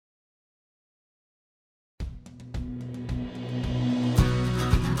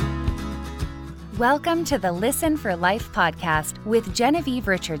Welcome to the Listen for Life podcast with Genevieve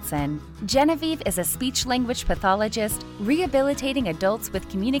Richardson. Genevieve is a speech-language pathologist rehabilitating adults with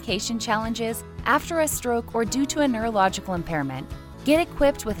communication challenges after a stroke or due to a neurological impairment. Get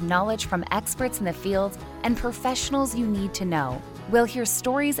equipped with knowledge from experts in the field and professionals you need to know. We'll hear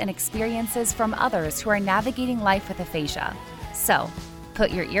stories and experiences from others who are navigating life with aphasia. So, put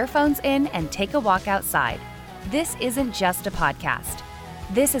your earphones in and take a walk outside. This isn't just a podcast.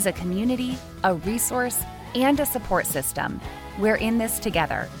 This is a community, a resource, and a support system. We're in this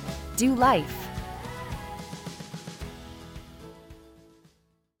together. Do life.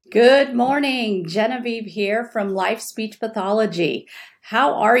 Good morning, Genevieve here from Life Speech Pathology.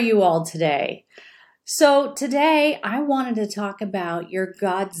 How are you all today? So today I wanted to talk about your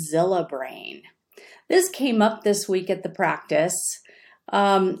Godzilla brain. This came up this week at the practice,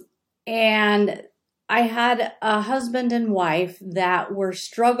 and I had a husband and wife that were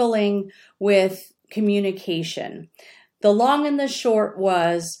struggling with communication. The long and the short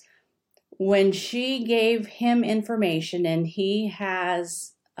was when she gave him information, and he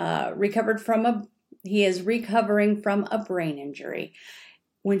is recovering from a brain injury.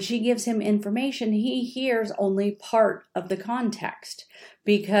 When she gives him information, he hears only part of the context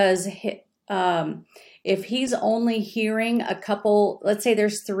because if he's only hearing a couple, let's say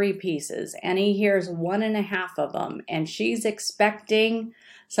there's 3 pieces and he hears 1.5 of them, and she's expecting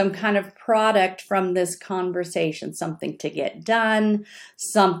some kind of product from this conversation, something to get done,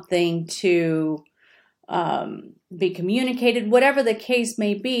 something to be communicated, whatever the case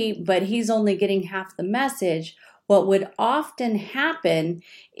may be, but he's only getting half the message. What would often happen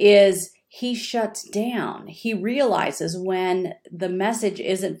is he shuts down. He realizes when the message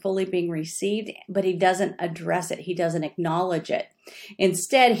isn't fully being received, but he doesn't address it. He doesn't acknowledge it.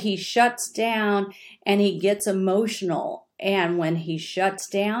 Instead, he shuts down and he gets emotional. And when he shuts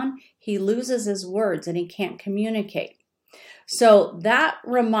down, he loses his words and he can't communicate. So that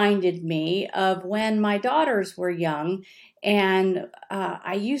reminded me of when my daughters were young, and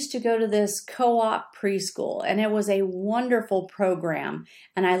I used to go to this co-op preschool, and it was a wonderful program,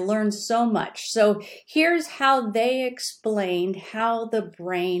 and I learned so much. So here's how they explained how the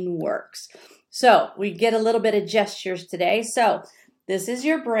brain works. So we get a little bit of gestures today. So this is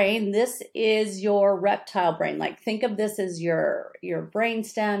your brain. This is your reptile brain. Like, think of this as your brain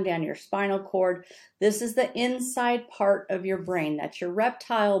stem down your spinal cord. This is the inside part of your brain. That's your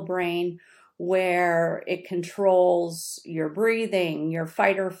reptile brain, where it controls your breathing, your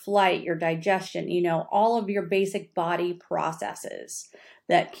fight or flight, your digestion, all of your basic body processes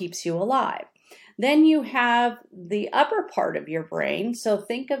that keeps you alive. Then you have the upper part of your brain. So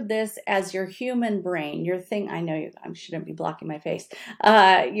think of this as your human brain. I shouldn't be blocking my face.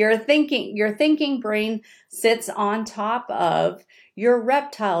 Your thinking brain sits on top of your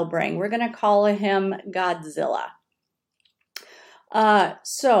reptile brain. We're going to call him Godzilla.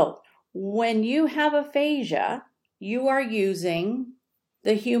 So when you have aphasia, you are using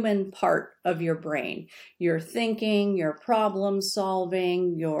the human part of your brain. Your thinking, your problem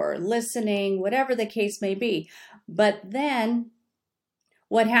solving, your listening, whatever the case may be. But then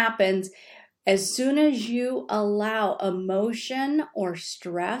what happens, as soon as you allow emotion or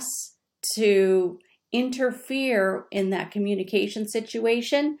stress to interfere in that communication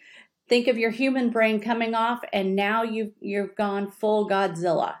situation, think of your human brain coming off, and now you've gone full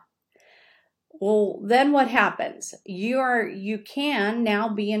Godzilla. Well, then what happens? You can now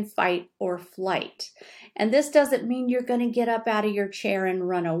be in fight or flight. And this doesn't mean you're going to get up out of your chair and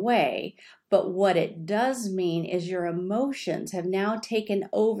run away. But what it does mean is your emotions have now taken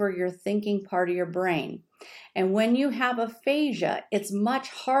over your thinking part of your brain. And when you have aphasia, it's much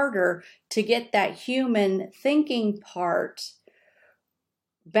harder to get that human thinking part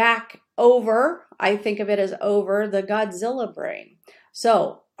back over. I think of it as over the Godzilla brain.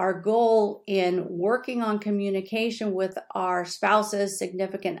 So our goal in working on communication with our spouses,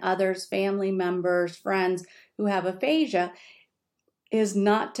 significant others, family members, friends who have aphasia is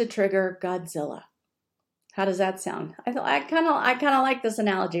not to trigger Godzilla. How does that sound? I kind of like this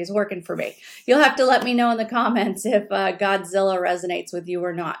analogy. It's working for me. You'll have to let me know in the comments if Godzilla resonates with you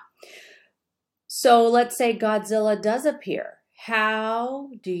or not. So let's say Godzilla does appear.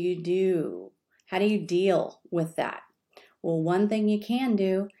 How do you deal with that? Well, one thing you can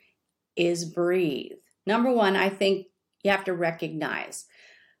do is breathe. Number one, I think you have to recognize.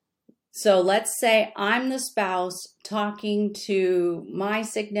 So let's say I'm the spouse talking to my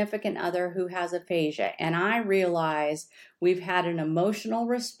significant other who has aphasia, and I realize we've had an emotional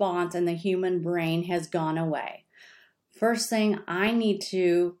response and the human brain has gone away. First thing I need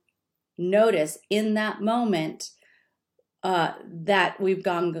to notice in that moment that we've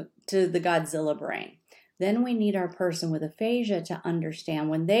gone to the Godzilla brain. Then we need our person with aphasia to understand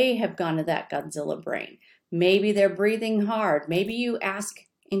when they have gone to that Godzilla brain. Maybe they're breathing hard. Maybe you ask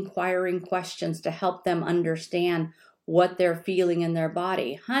inquiring questions to help them understand what they're feeling in their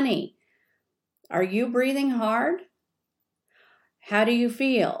body. Honey, are you breathing hard? How do you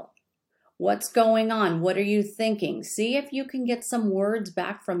feel? What's going on? What are you thinking? See if you can get some words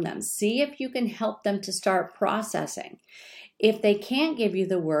back from them. See if you can help them to start processing. If they can't give you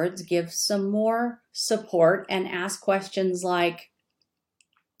the words, give some more support and ask questions like,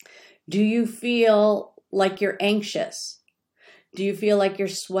 do you feel like you're anxious? Do you feel like you're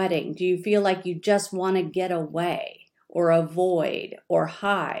sweating? Do you feel like you just want to get away or avoid or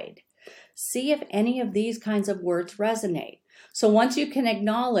hide? See if any of these kinds of words resonate. So once you can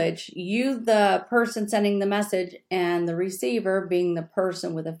acknowledge you, the person sending the message, and the receiver being the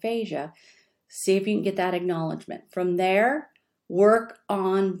person with aphasia, see if you can get that acknowledgement. From there, work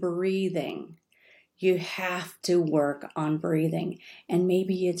on breathing. You have to work on breathing. And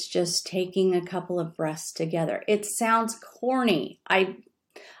maybe it's just taking a couple of breaths together. It sounds corny. I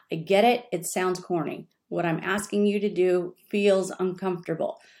get it. It sounds corny. What I'm asking you to do feels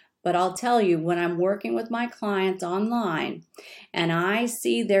uncomfortable. But I'll tell you, when I'm working with my clients online and I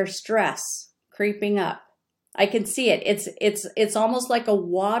see their stress creeping up, I can see it. It's almost like a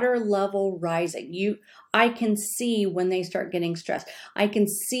water level rising. I can see when they start getting stressed. I can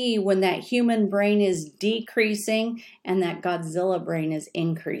see when that human brain is decreasing and that Godzilla brain is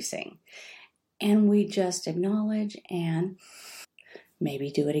increasing. And we just acknowledge and maybe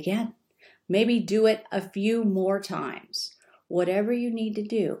do it again. Maybe do it a few more times. Whatever you need to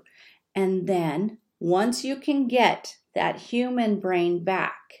do. And then once you can get that human brain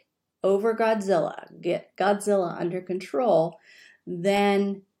back over Godzilla, get Godzilla under control,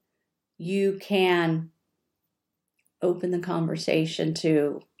 then you can open the conversation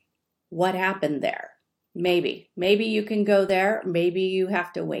to what happened there. Maybe you can go there. Maybe you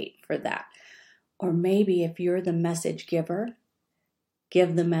have to wait for that. Or maybe if you're the message giver,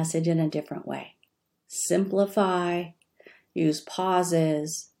 give the message in a different way. Simplify, use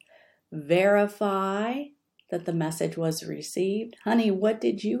pauses, verify that the message was received. Honey, what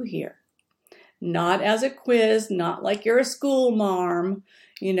did you hear? Not as a quiz, not like you're a school marm,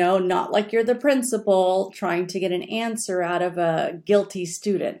 not like you're the principal trying to get an answer out of a guilty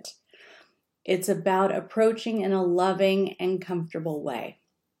student. It's about approaching in a loving and comfortable way.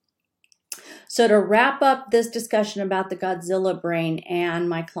 So to wrap up this discussion about the Godzilla brain and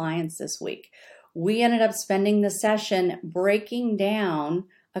my clients this week, we ended up spending the session breaking down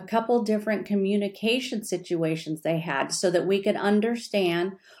a couple different communication situations they had so that we could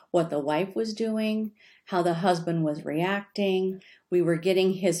understand what the wife was doing, how the husband was reacting. We were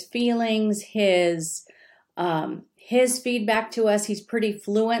getting his feelings, his feedback to us. He's pretty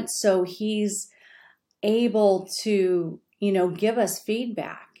fluent, so he's able to, give us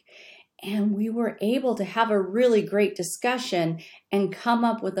feedback. And we were able to have a really great discussion and come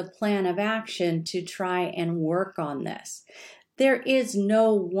up with a plan of action to try and work on this. There is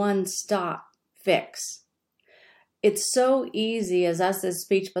no one-stop fix. It's so easy as us as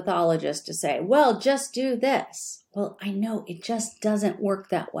speech pathologists to say, well, just do this. Well, I know it just doesn't work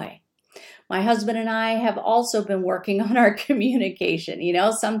that way. My husband and I have also been working on our communication.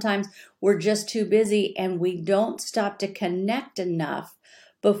 Sometimes we're just too busy and we don't stop to connect enough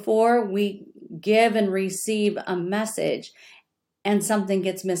before we give and receive a message and something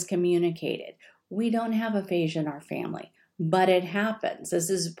gets miscommunicated. We don't have aphasia in our family, but it happens.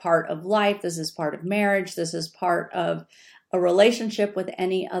 This is part of life. This is part of marriage. This is part of a relationship with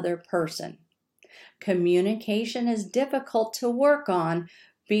any other person. Communication is difficult to work on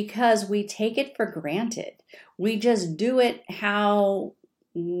because we take it for granted. We just do it how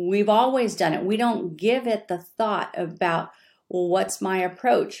we've always done it. We don't give it the thought about, well, what's my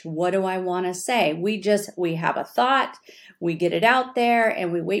approach? What do I want to say? We have a thought, we get it out there,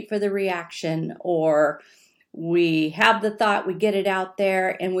 and we wait for the reaction, or we have the thought, we get it out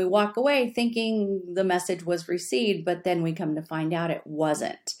there, and we walk away thinking the message was received, but then we come to find out it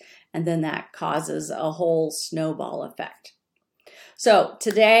wasn't. And then that causes a whole snowball effect. So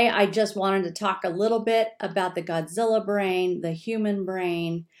today I just wanted to talk a little bit about the Godzilla brain, the human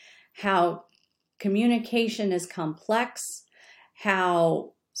brain, how communication is complex,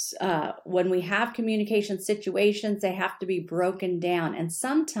 how when we have communication situations, they have to be broken down. And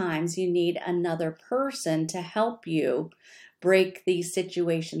sometimes you need another person to help you break these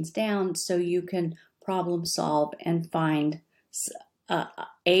situations down so you can problem solve and find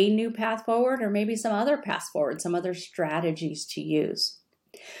a new path forward, or maybe some other path forward, some other strategies to use.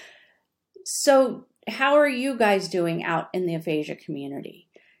 So how are you guys doing out in the aphasia community?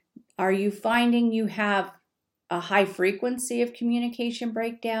 Are you finding you have a high frequency of communication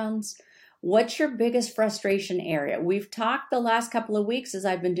breakdowns? What's your biggest frustration area? We've talked the last couple of weeks as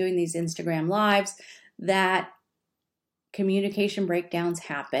I've been doing these Instagram lives that communication breakdowns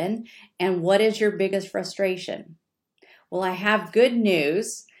happen. And what is your biggest frustration? Well, I have good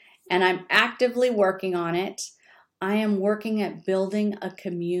news, and I'm actively working on it. I am working at building a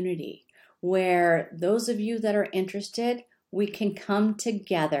community where those of you that are interested, we can come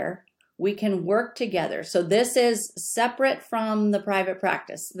together. We can work together. So this is separate from the private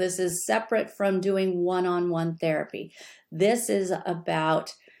practice. This is separate from doing one-on-one therapy. This is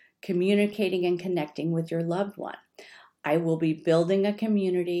about communicating and connecting with your loved one. I will be building a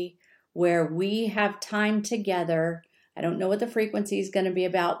community where we have time together. I don't know what the frequency is going to be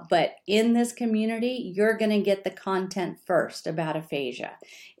about, but in this community, you're going to get the content first about aphasia.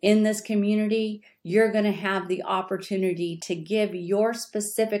 In this community, you're going to have the opportunity to give your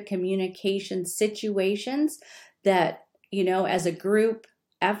specific communication situations that, as a group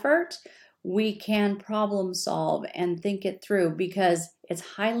effort, we can problem solve and think it through, because it's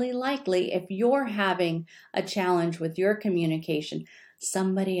highly likely if you're having a challenge with your communication,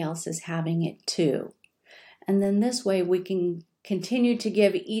 somebody else is having it too. And then this way we can continue to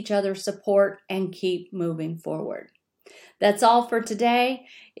give each other support and keep moving forward. That's all for today.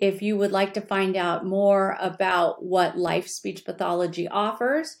 If you would like to find out more about what Life Speech Pathology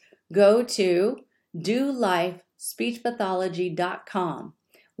offers, go to dolifespeechpathology.com.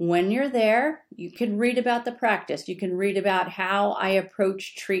 When you're there, you can read about the practice. You can read about how I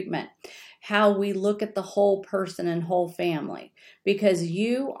approach treatment, how we look at the whole person and whole family, because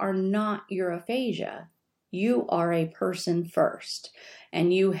you are not your aphasia. You are a person first,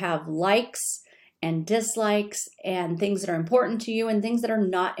 and you have likes and dislikes and things that are important to you and things that are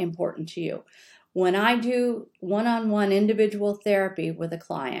not important to you. When I do one-on-one individual therapy with a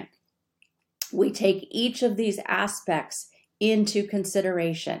client, we take each of these aspects into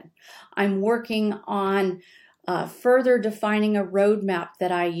consideration. I'm working on further defining a roadmap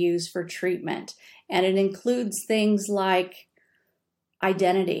that I use for treatment, and it includes things like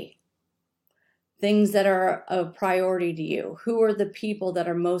identity, things that are a priority to you. Who are the people that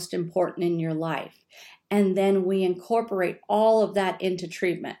are most important in your life? And then we incorporate all of that into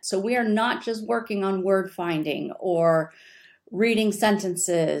treatment. So we are not just working on word finding or reading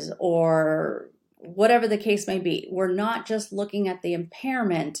sentences or whatever the case may be. We're not just looking at the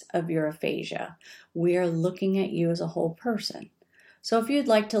impairment of your aphasia. We are looking at you as a whole person. So if you'd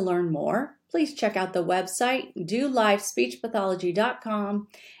like to learn more, please check out the website, dolifespeechpathology.com,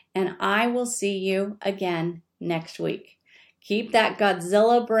 and I will see you again next week. Keep that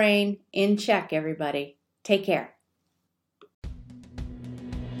Godzilla brain in check, everybody. Take care.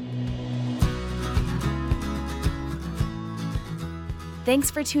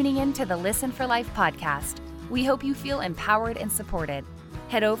 Thanks for tuning in to the Listen for Life podcast. We hope you feel empowered and supported.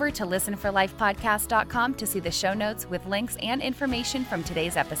 Head over to listenforlifepodcast.com to see the show notes with links and information from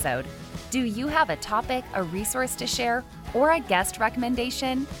today's episode. Do you have a topic, a resource to share, or a guest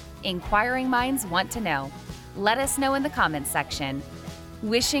recommendation? Inquiring minds want to know. Let us know in the comments section.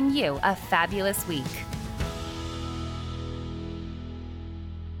 Wishing you a fabulous week.